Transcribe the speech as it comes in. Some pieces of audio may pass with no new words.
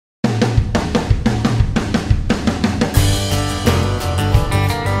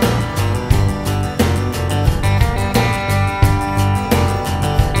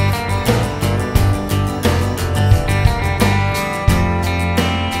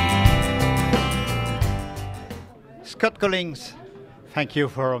Scott Collins, thank you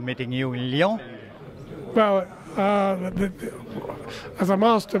for meeting you in Lyon. Well, as a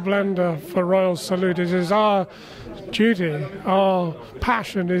master blender for Royal Salute, it is our duty, our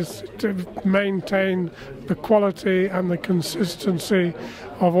passion is to maintain the quality and the consistency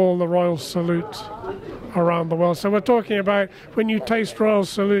of all the Royal Salutes around the world. So we're talking about when you taste Royal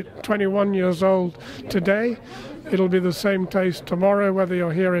Salute 21 years old today, it'll be the same taste tomorrow, whether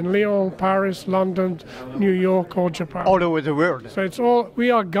you're here in Lyon, Paris, London, New York, or Japan. All over the world. So it's all, we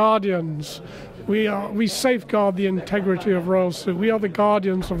are guardians. We safeguard the integrity of Royal Salute. We are the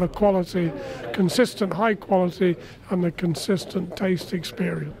guardians of the quality, consistent high quality, and the consistent taste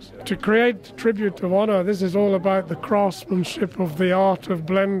experience. To create tribute of honor, this is all about the craftsmanship of the art of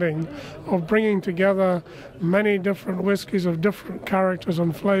blending, of bringing together many different whiskies of different characters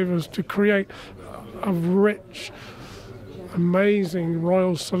and flavors to create a rich, amazing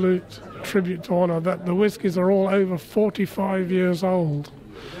Royal Salute tribute to honor. That the whiskies are all over 45 years old.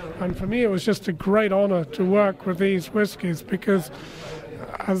 And for me, it was just a great honor to work with these whiskies because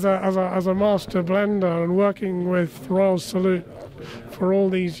as a master blender and working with Royal Salute for all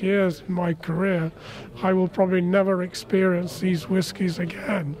these years in my career, I will probably never experience these whiskies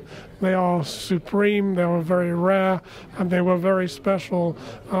again. They are supreme, they were very rare, and they were very special.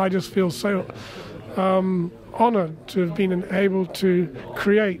 I just feel so honored to have been able to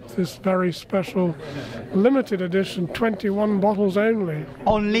create this very special limited edition, 21 bottles only.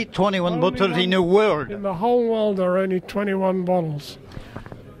 Only 21 bottles in the world. In the whole world there are only 21 bottles.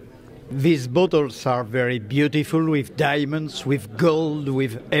 These bottles are very beautiful, with diamonds, with gold,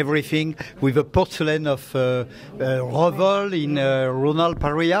 with everything, with a porcelain of Revel in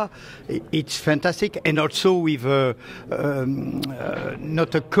Rhône-Alpes. It's fantastic, and also with not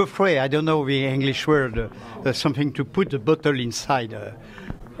a coffret, I don't know the English word, something to put the bottle inside.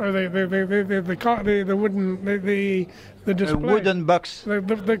 The display, wooden box.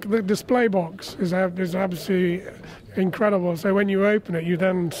 The display box is absolutely incredible. So when you open it, you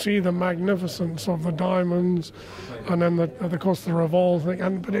then see the magnificence of the diamonds, and then of course the revolve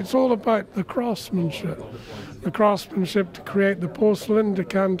thing. But it's all about the craftsmanship to create the porcelain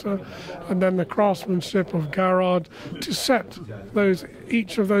decanter, and then the craftsmanship of Garrard to set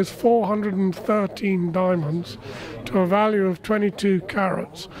each of those 413 diamonds to a value of 22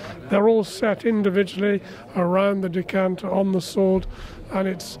 carats. They're all set individually around the decanter on the sword, and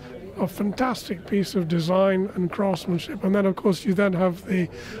it's a fantastic piece of design and craftsmanship. And then of course you then have the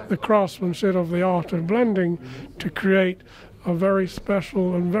craftsmanship of the art of blending to create a very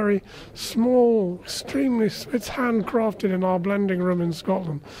special and very small, it's handcrafted in our blending room in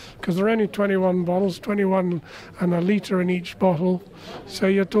Scotland, because there are only 21 bottles, 21 and a litre in each bottle, so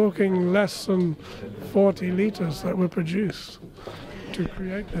you're talking less than 40 litres that were produced to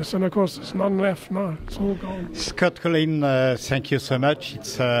create this. And of course there's none left now, it's all gone. Scott Collins, thank you so much.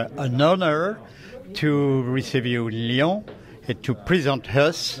 It's an honor to receive you in Lyon and to present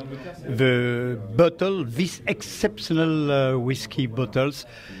us the bottle, these exceptional whiskey bottles.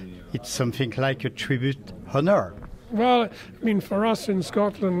 It's something like a tribute honor. Well, I mean, for us in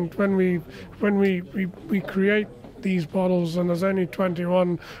Scotland, when we create these bottles, and there's only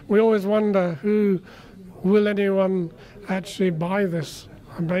 21, we always wonder will anyone actually buy this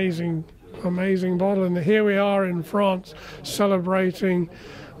amazing bottle. And here we are in France celebrating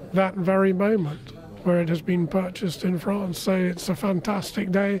that very moment where it has been purchased in France. So it's a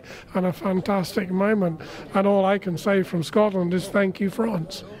fantastic day and a fantastic moment. And all I can say from Scotland is thank you,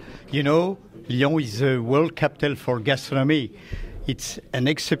 France. You know, Lyon is the world capital for gastronomy. It's an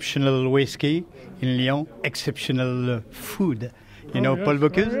exceptional whiskey in Lyon, exceptional food. You know, yes, Paul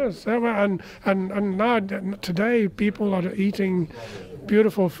Bocuse? Yes, and now today people are eating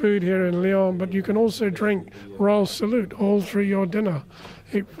beautiful food here in Lyon, but you can also drink Royal Salute all through your dinner.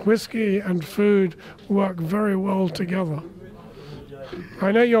 Whiskey and food work very well together.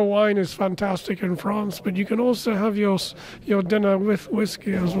 I know your wine is fantastic in France, but you can also have your dinner with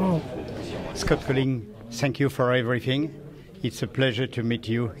whiskey as well. Scott Collins, thank you for everything. It's a pleasure to meet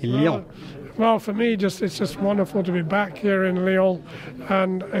you in Lyon. Well, for me, it's just wonderful to be back here in Lyon,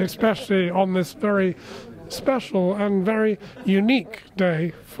 and especially on this very special and very unique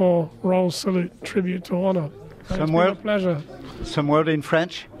day for Royal Salute Tribute to Honor. It's been a pleasure. Some word in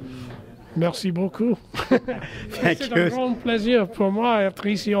French? Merci beaucoup. C'est un grand plaisir pour moi d'être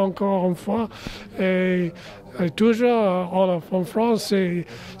ici encore une fois. Et toujours en France,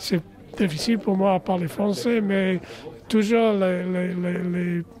 c'est difficile pour moi de parler français, mais toujours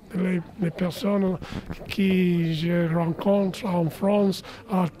les personnes que je rencontre en France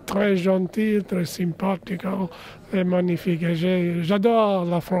sont très gentilles, très sympathiques et magnifiques. J'adore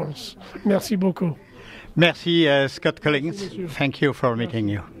la France. Merci beaucoup. Merci, Scott Collins. monsieur. Thank you for meeting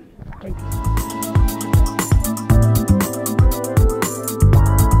you. Thank you.